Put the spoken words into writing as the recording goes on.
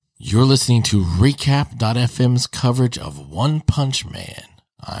You're listening to Recap.fm's coverage of One Punch Man.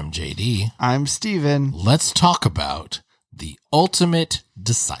 I'm JD. I'm Steven. Let's talk about The Ultimate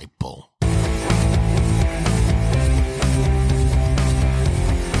Disciple.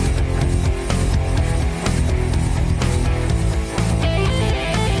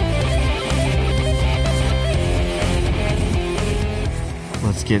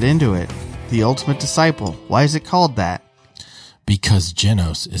 Let's get into it. The Ultimate Disciple. Why is it called that? Because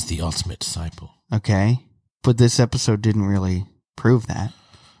Genos is the ultimate disciple. Okay. But this episode didn't really prove that.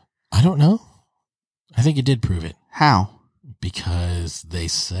 I don't know. I think it did prove it. How? Because they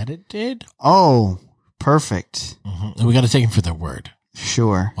said it did. Oh, perfect. And we got to take them for their word.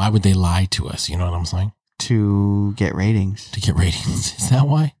 Sure. Why would they lie to us? You know what I'm saying? To get ratings. To get ratings. Is that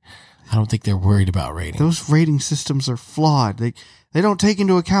why? I don't think they're worried about ratings. Those rating systems are flawed. They don't take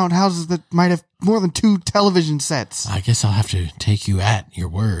into account houses that might have more than 2 television sets. I guess I'll have to take you at your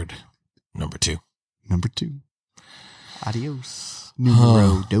word. Number 2. Adios.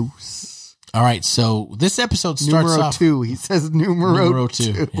 Numero dos. All right, so this episode starts Numero off... 2. He says numero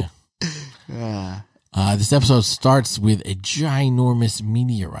 2. Yeah. This episode starts with a ginormous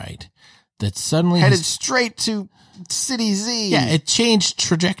meteorite that suddenly... headed straight to City Z. Yeah, it changed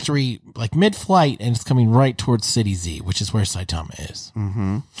trajectory like mid-flight, and it's coming right towards City Z, which is where Saitama is.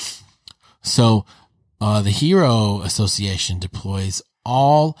 Mm-hmm. So the Hero Association deploys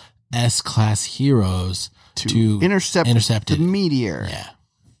all S-Class heroes to intercept the meteor. Yeah.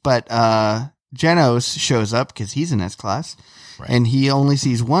 But Genos shows up because he's an S-Class, Right. and he only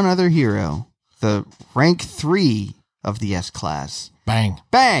sees one other hero, the rank 3 of the S-Class. Bang.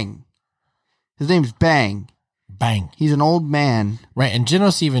 Bang! His name's Bang. Bang. He's an old man. Right, and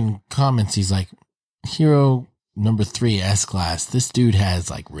Genos even comments, he's like, Hero number 3 S-Class, this dude has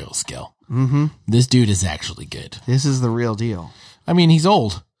like real skill. Mm-hmm. This dude is actually good. This is the real deal. I mean, he's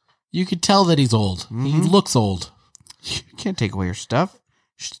old. You could tell that he's old. Mm-hmm. He looks old. You can't take away her stuff.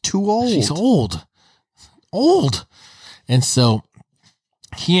 She's too old. She's old. Old. And so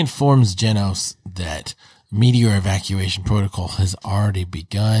he informs Genos that meteor evacuation protocol has already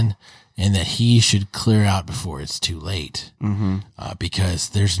begun and that he should clear out before it's too late. Mm-hmm. Because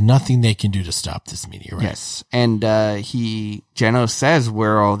there's nothing they can do to stop this meteorite. Yes. And Genos says,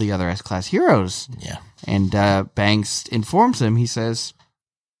 where are all the other S-Class heroes? Yeah. And Banks informs him, he says,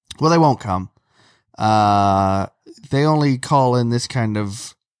 well, they won't come. They only call in this kind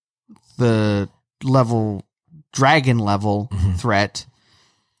of the dragon level threat.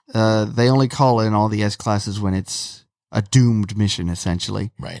 They only call in all the S-Classes when it's a doomed mission,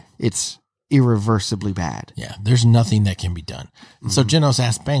 essentially. Right. It's irreversibly bad. Yeah, there's nothing that can be done. And so Genos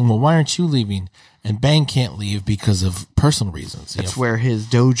asks Bang, well, why aren't you leaving? And Bang can't leave because of personal reasons. That's where his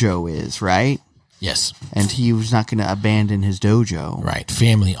dojo is, right? Yes. And he was not going to abandon his dojo. Right.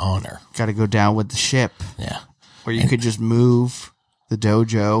 Family honor. Got to go down with the ship. Yeah. Or you could just move the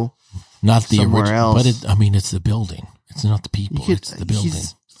dojo. Not the somewhere original, else. but it's the building. It's not the people. It's the building.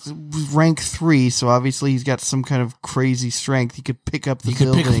 He's rank 3, so obviously he's got some kind of crazy strength. He could pick up the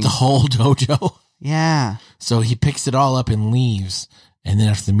building. He could pick up the whole dojo. Yeah. So he picks it all up and leaves. And then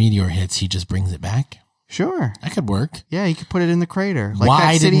after the meteor hits, he just brings it back. Sure. That could work. Yeah, he could put it in the crater. Like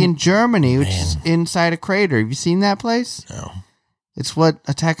Why that city didn't- in Germany, which Man. is inside a crater. Have you seen that place? No. It's what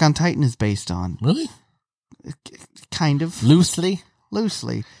Attack on Titan is based on. Really? Kind of. Loosely?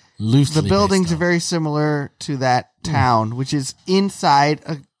 Loosely. Loosely. The buildings based are on. very similar to that town, which is inside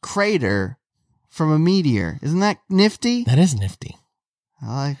a crater from a meteor. Isn't that nifty? That is nifty.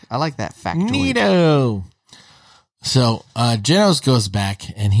 I like that factoid. Neato. So Genos goes back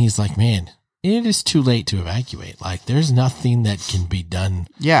and he's like, man, it is too late to evacuate. Like, there's nothing that can be done.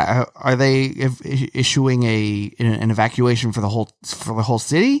 Yeah, are they issuing an evacuation for the whole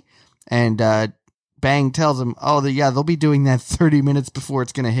city? And Bang tells him, they'll be doing that 30 minutes before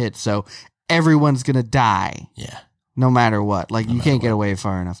it's going to hit. So everyone's going to die. Yeah. No matter what. Like, you can't get away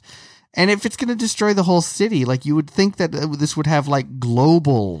far enough. And if it's going to destroy the whole city, like, you would think that this would have, like,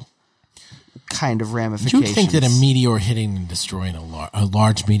 global kind of ramifications. You'd think that a meteor hitting and destroying a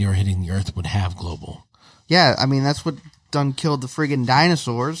large meteor hitting the Earth would have global. Yeah, I mean, that's what done killed the friggin'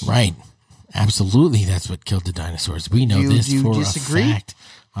 dinosaurs. Right. Absolutely, that's what killed the dinosaurs. We know this do you for disagree? a fact.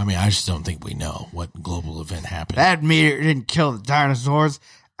 I mean, I just don't think we know what global event happened. That meteor didn't kill the dinosaurs.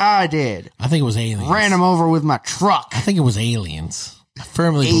 I did. I think it was aliens. Ran them over with my truck. I think it was aliens. I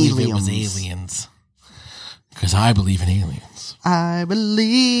firmly believe it was Aliens. aliens. Because I believe in aliens. I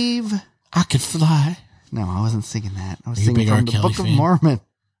believe. I could fly. No, I wasn't singing that. I was Are you a singing big from R. the Kelly Book of fan? Mormon.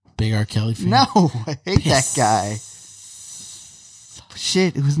 Big R. Kelly fan? No, I hate that guy.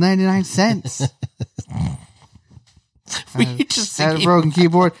 Shit, it was 99 cents. We just had a broken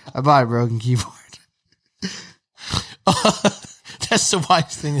keyboard. I bought a broken keyboard. That's the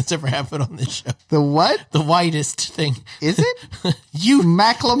whitest thing that's ever happened on this show. The what? The whitest thing. Is it? You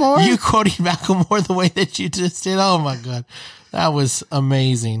Macklemore? You quoting Macklemore the way that you just did. Oh my God. That was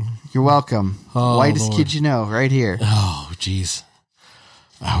amazing. You're welcome. Oh, Whitest Lord. kid you know, right here. Oh, geez.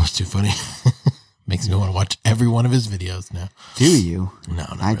 That was too funny. Makes me want to watch every one of his videos now. Do you? No,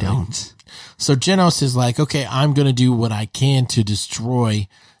 not I really. don't. So Genos is like, okay, I'm going to do what I can to destroy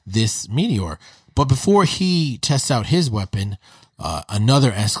this meteor. But before he tests out his weapon,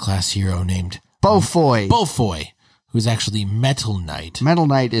 another S-class hero named Beaufoy. Beaufoy, who's actually Metal Knight. Metal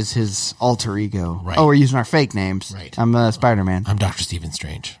Knight is his alter ego. Right. Oh, we're using our fake names. Right. I'm Spider-Man. I'm Dr. Stephen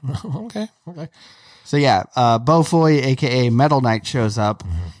Strange. Okay. So yeah, Beaufoy, aka Metal Knight, shows up.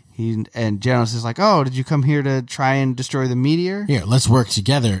 He and Genos is like, "Oh, did you come here to try and destroy the meteor?" Here, let's work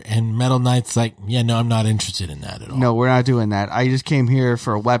together. And Metal Knight's like, yeah, no, I'm not interested in that at all. No, we're not doing that. I just came here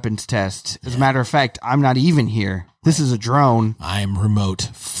for a weapons test. As a matter of fact, I'm not even here. This is a drone. I'm remote,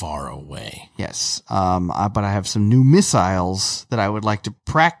 far away. Yes. But I have some new missiles that I would like to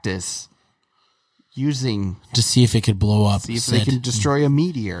practice using. To see if it could blow up. See if they can destroy a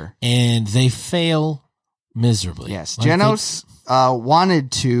meteor. And they fail miserably. Yes. Like Genos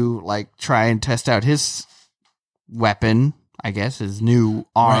wanted to try and test out his weapon, I guess, his new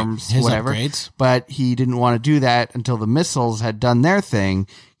arms, his whatever. upgrades. But he didn't want to do that until the missiles had done their thing.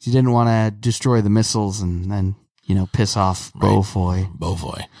 He didn't want to destroy the missiles and then, piss off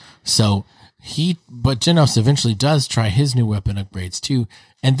Beaufoy. So but Genos eventually does try his new weapon upgrades too,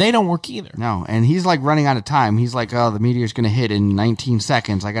 and they don't work either. No, and he's running out of time. He's like, oh, the meteor's going to hit in 19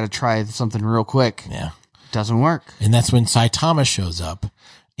 seconds. I got to try something real quick. Yeah. Doesn't work. And that's when Saitama shows up,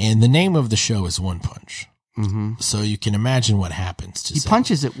 and the name of the show is One Punch. Mm-hmm. So you can imagine what happens to He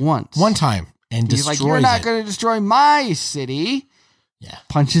punches it once. one time and He's destroys like, you're not it. going to destroy my city. Yeah.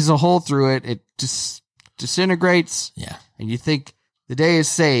 Punches a hole through it. It just disintegrates. Yeah. And you think the day is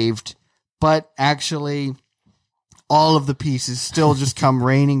saved, but actually all of the pieces still just come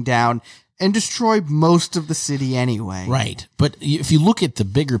raining down and destroy most of the city anyway. Right. But if you look at the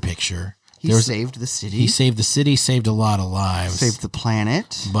bigger picture, He saved the city. he saved the city, saved a lot of lives. saved the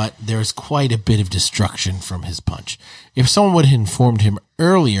planet. But there's quite a bit of destruction from his punch. If someone would have informed him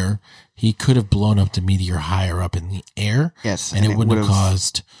earlier, he could have blown up the meteor higher up in the air. Yes. And it wouldn't have would've-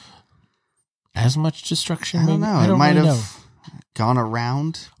 caused as much destruction. I don't maybe? know. I It don't might really have know. gone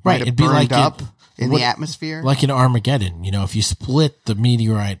around. Right, Might have it'd be burned like up in what- the atmosphere. Like in Armageddon, if you split the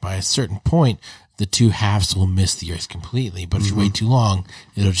meteorite by a certain point, the two halves will miss the Earth completely. But if you wait too long,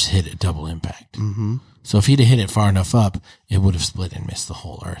 it'll just hit a double impact. Mm-hmm. So if he'd have hit it far enough up, it would have split and missed the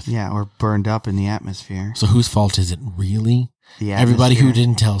whole Earth. Yeah, or burned up in the atmosphere. So whose fault is it really? The Everybody who atmosphere.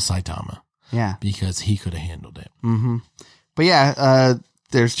 didn't tell Saitama, Yeah. because he could have handled it. But yeah,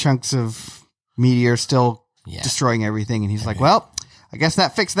 there's chunks of meteor still Yeah. destroying everything. And he's like, well, I guess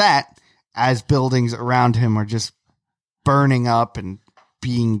that fixed that. As buildings around him are just burning up and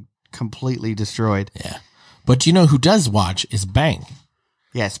being completely destroyed. Yeah. But you know who does watch is Bang.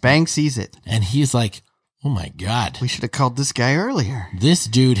 Yes, Bang sees it. And he's like, oh my God, We should have called this guy earlier. this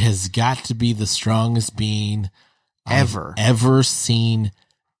dude has got to be the strongest being Ever. I've ever seen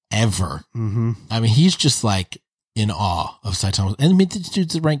ever. Mm-hmm. I mean, he's just like in awe of Saitama. And I mean, this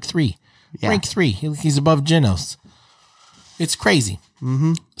dude's at rank 3. Yeah. Rank 3. He's above Genos. It's crazy.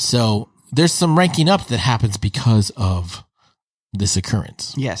 Mm-hmm. So there's some ranking up that happens because of this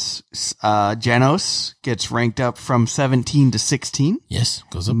occurrence. Yes. Genos gets ranked up from 17 to 16. Yes,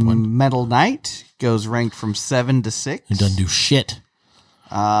 goes up one. Metal Knight goes ranked from 7 to 6. He doesn't do shit.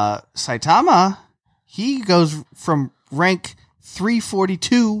 Saitama, he goes from rank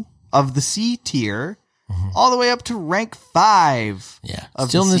 342 of the C tier all the way up to rank 5 Yeah, of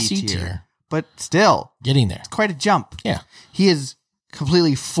still in the C C tier. But still, Getting there. quite a jump. Yeah. He is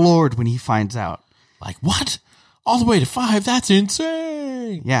completely floored when he finds out. Like, what? All the way to 5? That's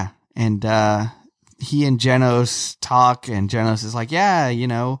insane. Yeah. And he and Genos talk, and Genos is like, yeah,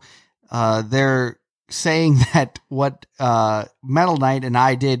 they're saying that what Metal Knight and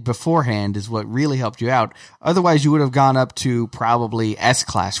I did beforehand is what really helped you out. Otherwise, you would have gone up to probably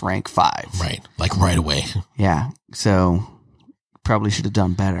S-class rank 5. Right. Like right away. Yeah. So probably should have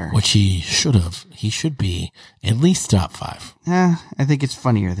done better. Which he should have. He should be at least top 5. I think it's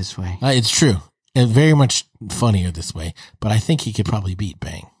funnier this way. It's true. And very much funnier this way. But I think he could probably beat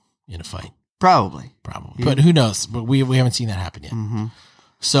Bang in a fight. Probably. Probably. But who knows? But we haven't seen that happen yet. Mm-hmm.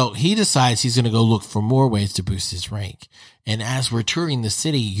 So he decides he's going to go look for more ways to boost his rank. And as we're touring the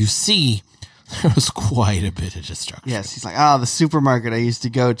city, you see there was quite a bit of destruction. Yes. He's like, the supermarket I used to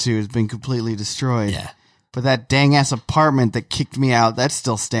go to has been completely destroyed. Yeah. But that dang ass apartment that kicked me out, that's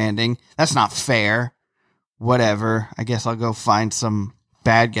still standing. That's not fair. Whatever. I guess I'll go find some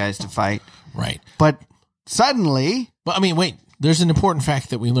bad guys to fight. Right. But suddenly... But I mean, wait, there's an important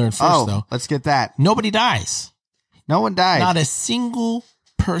fact that we learned first, though. Let's get that. Nobody dies. No one died. Not a single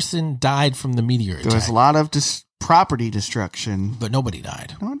person died from the meteor attack. There was a lot of property destruction. But nobody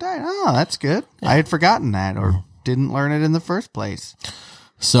died. No one died. Oh, that's good. Yeah. I had forgotten that or didn't learn it in the first place.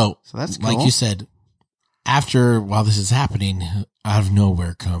 So that's cool. Like you said, while this is happening, out of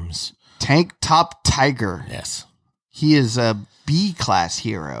nowhere comes... Tank Top Tiger. Yes. He is a B-class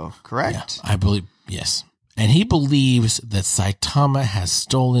hero, correct? Yeah, I believe, yes. And he believes that Saitama has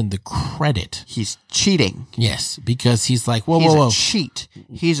stolen the credit. He's cheating. Yes, because he's like, whoa. He's a cheat.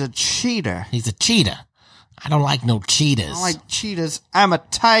 He's a cheater. He's a cheetah. I don't like no cheetahs. I don't like cheetahs. I'm a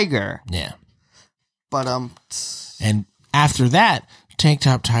tiger. Yeah. But, And after that, Tank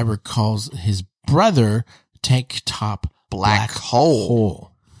Top Tiger calls his brother Tank Top Black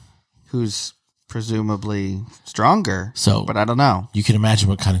Hole. Who's presumably stronger. So, but I don't know. You can imagine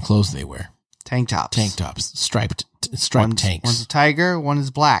what kind of clothes they wear. Tank tops. Tank tops. Striped tanks. One's a tiger, one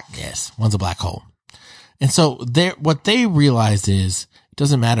is black. Yes. One's a black hole. And so what they realize is it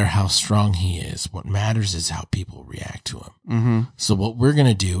doesn't matter how strong he is. What matters is how people react to him. Mm-hmm. So what we're going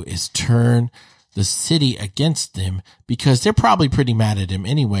to do is turn the city against them because they're probably pretty mad at him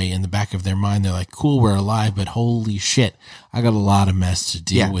anyway. In the back of their mind, they're like, cool, we're alive, but holy shit, I got a lot of mess to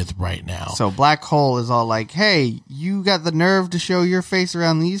deal with right now. So Black Hole is all like, hey, you got the nerve to show your face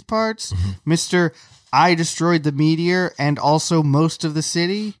around these parts? Mr. I destroyed the meteor and also most of the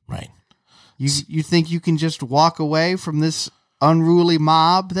city? Right. You think you can just walk away from this unruly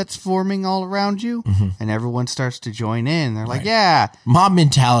mob that's forming all around you? And everyone starts to join in. They're like, yeah. Mob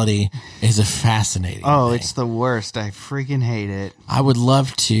mentality is a fascinating thing. It's the worst. I freaking hate it. I would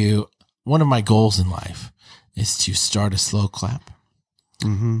love to, one of my goals in life is to start a slow clap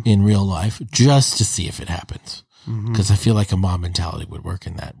in real life just to see if it happens. Because I feel like a mob mentality would work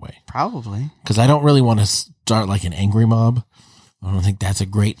in that way. Probably. Because I don't really want to start like an angry mob. I don't think that's a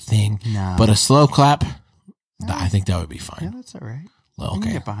great thing. No. But a slow clap, I think that would be fine. Yeah, that's all right. Well, You okay.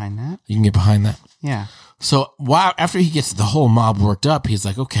 can get behind that. You can get behind that. Yeah. So after he gets the whole mob worked up, he's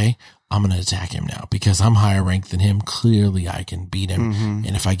like, okay, I'm going to attack him now because I'm higher ranked than him. Clearly I can beat him.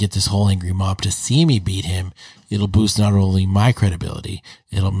 And if I get this whole angry mob to see me beat him, it'll boost not only my credibility,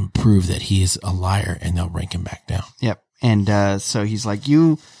 it'll prove that he is a liar and they'll rank him back down. Yep. And so he's like,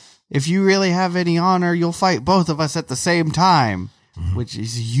 if you really have any honor, you'll fight both of us at the same time, which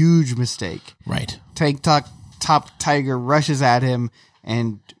is a huge mistake. Right. Tank Top Tiger rushes at him,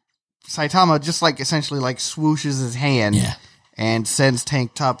 and Saitama just essentially swooshes his hand and sends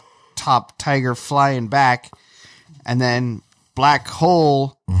Tank Top Tiger flying back. And then Black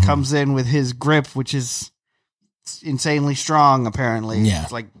Hole comes in with his grip, which is insanely strong, apparently. Yeah.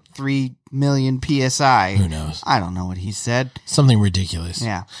 It's like 3 million PSI. Who knows? I don't know what he said. Something ridiculous.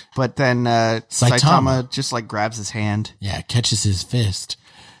 Yeah. But then Saitama just grabs his hand. Yeah, catches his fist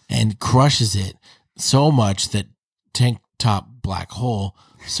and crushes it so much that Tank Top Black Hole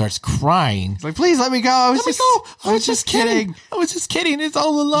starts crying. He's like, please let me go. I was just kidding. I was just kidding. It's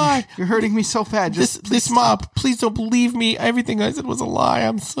all a lie. You're hurting me so bad. This mob, please don't believe me. Everything I said was a lie.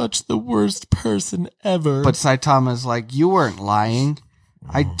 I'm such the worst person ever. But Saitama's like, you weren't lying.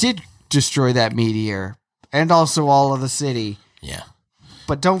 I did destroy that meteor and also all of the city. Yeah.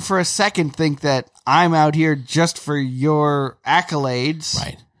 But don't for a second think that I'm out here just for your accolades.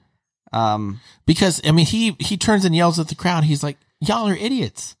 Right. Because, I mean, he turns and yells at the crowd. He's like, y'all are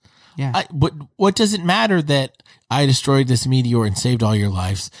idiots. Yeah. What does it matter that I destroyed this meteor and saved all your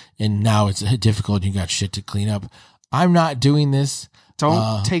lives and now it's difficult and you got shit to clean up? I'm not doing this.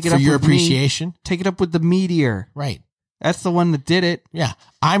 Don't take it for up your with appreciation. Me. Take it up with the meteor. Right. That's the one that did it. Yeah.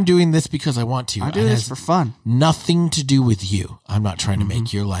 I'm doing this because I want to. I do this for fun. Nothing to do with you. I'm not trying to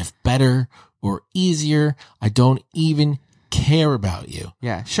make your life better or easier. I don't even care about you.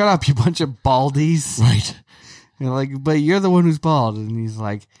 Yeah. Shut up, you bunch of baldies. Right. You're like, but you're the one who's bald. And he's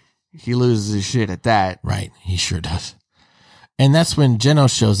like, he loses his shit at that. Right. He sure does. And that's when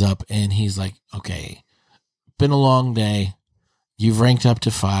Genos shows up and he's like, okay, been a long day. You've ranked up to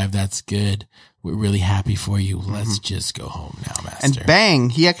 5. That's good. We're really happy for you. Let's just go home now, Master. And bang,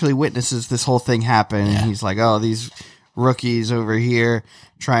 he actually witnesses this whole thing happen. Yeah. And he's like, oh, these rookies over here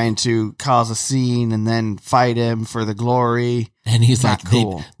trying to cause a scene and then fight him for the glory. And he's Not like,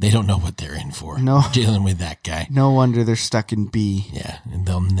 cool. they don't know what they're in for. No. Dealing with that guy. No wonder they're stuck in B. Yeah, and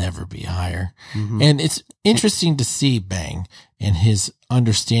they'll never be higher. And it's interesting to see Bang and his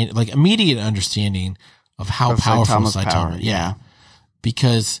immediate understanding of how Of powerful Saitama's Saitama. power, Yeah.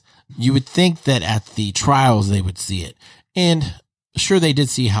 Because you would think that at the trials they would see it. And sure, they did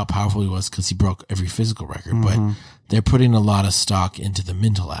see how powerful he was because he broke every physical record, but they're putting a lot of stock into the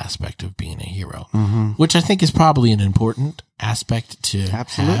mental aspect of being a hero, which I think is probably an important aspect to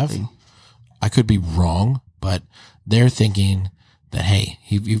have. I could be wrong, but they're thinking that, hey,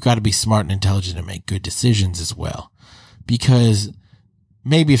 you've got to be smart and intelligent and make good decisions as well. Because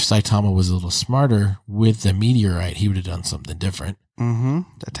maybe if Saitama was a little smarter with the meteorite, he would have done something different.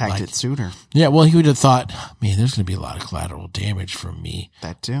 Attacked it sooner. Yeah, well, he would have thought, man, there's going to be a lot of collateral damage from me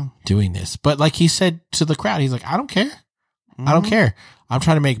That too. doing this. But like he said to the crowd, he's like, I don't care. I don't care. I'm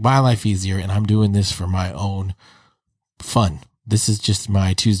trying to make my life easier, and I'm doing this for my own fun. This is just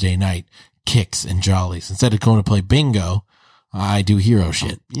my Tuesday night kicks and jollies. Instead of going to play bingo, I do hero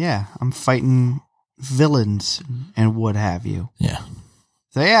shit. Yeah, I'm fighting villains and what have you. Yeah.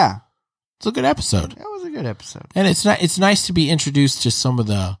 So yeah, It's a good episode. that was a good episode. And it's nice to be introduced to some of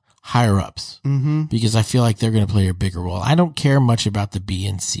the higher ups because I feel like they're going to play a bigger role. I don't care much about the B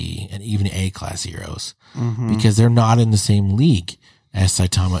and C and even A class heroes because they're not in the same league as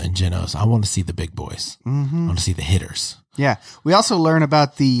Saitama and Genos. I want to see the big boys. I want to see the hitters. Yeah, we also learn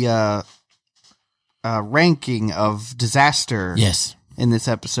about the ranking of disaster. Yes. In this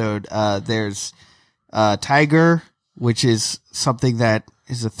episode, there's Tiger, which is something that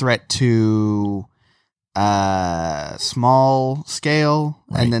is a threat to small scale,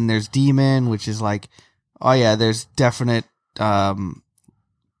 Right. and then there's Demon, which is like, oh yeah, there's definite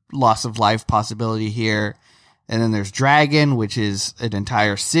loss of life possibility here. And then there's Dragon, which is an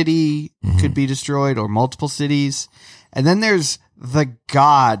entire city could be destroyed, or multiple cities. And then there's the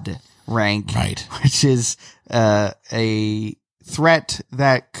God rank, Right. which is a threat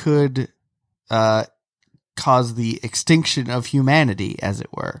that could cause the extinction of humanity, as it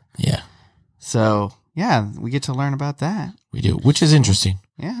were. Yeah, So, yeah, we get to learn about that. we do, which is interesting.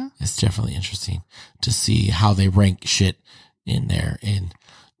 Yeah. It's definitely interesting to see how they rank shit in there. And,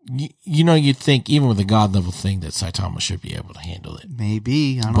 you'd think even with the God level thing that Saitama should be able to handle it.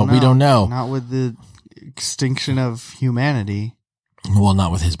 Maybe. I don't But know. we don't know. Not with the extinction of humanity. Well,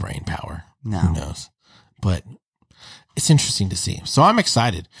 not with his brain power. No. Who knows? But it's interesting to see. So I'm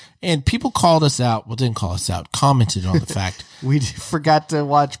excited. And people called us out. Well, didn't call us out. Commented on the fact We forgot to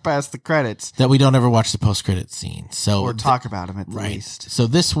watch past the credits. that we don't ever watch the post-credit scene. So Or talk about them at right. least. So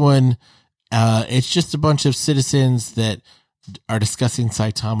this one, it's just a bunch of citizens that are discussing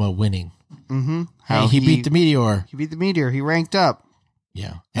Saitama winning. Mm-hmm. Hey, he beat the meteor. He beat the meteor. He ranked up.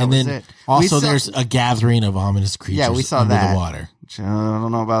 Yeah. That And was then it. also We saw- there's a gathering of ominous creatures Yeah, we saw under that. the water. Which, I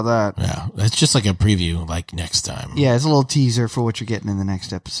don't know about that. Yeah. That's just like a preview, like next time. Yeah, it's a little teaser for what you're getting in the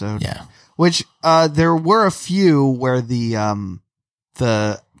next episode. Yeah. Which there were a few where the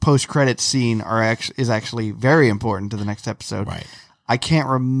post credit scene is actually very important to the next episode. Right. I can't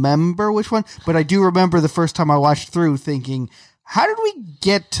remember which one, but I do remember the first time I watched through thinking, how did we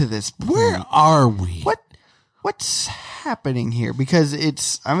get to this point? Where are we? What's happening here? Because it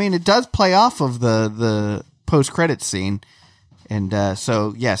does play off of the post credit scene. And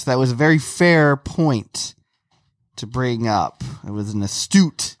so, yes, that was a very fair point to bring up. It was an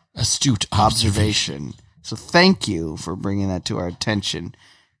astute observation. So thank you for bringing that to our attention.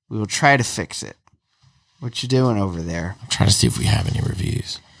 We will try to fix it. What you doing over there? I'm trying to see if we have any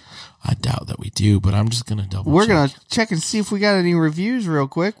reviews. I doubt that we do, but I'm just going to double We're check. going to check and see if we got any reviews real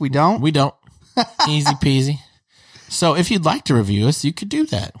quick. We don't? We don't. Easy peasy. So if you'd like to review us, you could do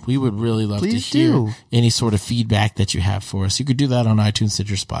that. We would really love Please to hear do. any sort of feedback that you have for us. You could do that on iTunes,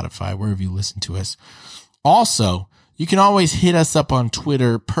 Stitcher, Spotify, wherever you listen to us. Also, you can always hit us up on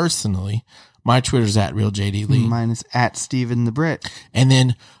Twitter personally. My Twitter's at RealJDLee. Mine is at Steven the Brit. And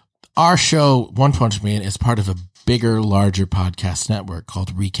then our show, One Punch Man, is part of a bigger, larger podcast network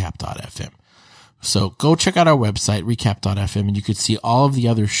called Recap.fm. So go check out our website, recap.fm, and you could see all of the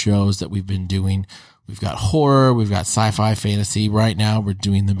other shows that we've been doing. We've got horror, we've got sci-fi, fantasy. Right now, we're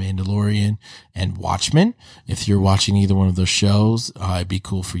doing The Mandalorian and Watchmen. If you're watching either one of those shows, it'd be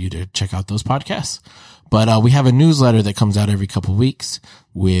cool for you to check out those podcasts. But we have a newsletter that comes out every couple weeks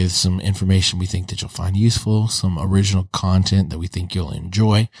with some information we think that you'll find useful, some original content that we think you'll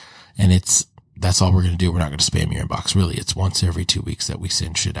enjoy. And that's all we're going to do. We're not going to spam your inbox. Really, it's once every 2 weeks that we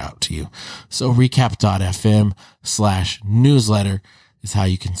send shit out to you. So recap.fm/newsletter is how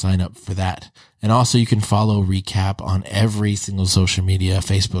you can sign up for that. And also you can follow Recap on every single social media,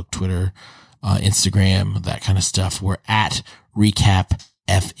 Facebook, Twitter, Instagram, that kind of stuff. We're at Recap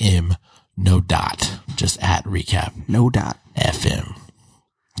FM, no dot, just at Recap No dot. FM.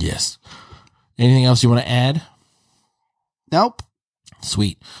 Yes. Anything else you want to add? Nope.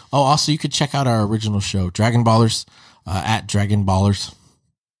 Sweet. Oh, also you could check out our original show, Dragon Ballers, at Dragon Ballers.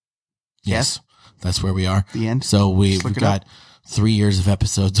 Yes. That's where we are. The end. So we've Just look it got 3 years of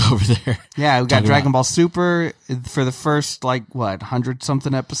episodes over there. Yeah, we got Talking Dragon about- Ball Super for the first,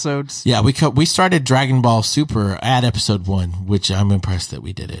 100-something episodes. Yeah, we started Dragon Ball Super at episode 1, which I'm impressed that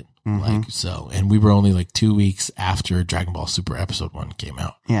we did it. And we were only 2 weeks after Dragon Ball Super episode 1 came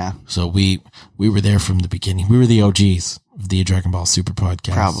out. Yeah, So we were there from the beginning. We were the OGs of the Dragon Ball Super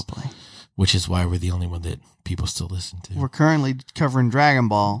podcast. probably. Which is why we're the only one that people still listen to. We're currently covering Dragon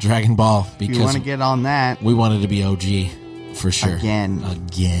Ball. Dragon Ball, If you because want to get on that, we wanted to be OG for sure. Again.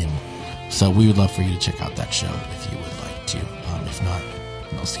 So we would love for you to check out that show if you would like to. If not,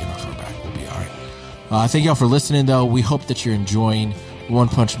 no skin off our back. We'll be all right. Thank y'all for listening, though. We hope that you're enjoying One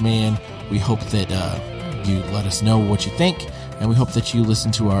Punch Man. We hope that you let us know what you think. And we hope that you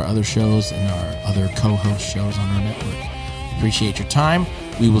listen to our other shows and our other co-host shows on our network. Appreciate your time.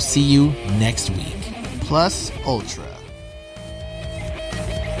 We will see you next week. plus Ultra.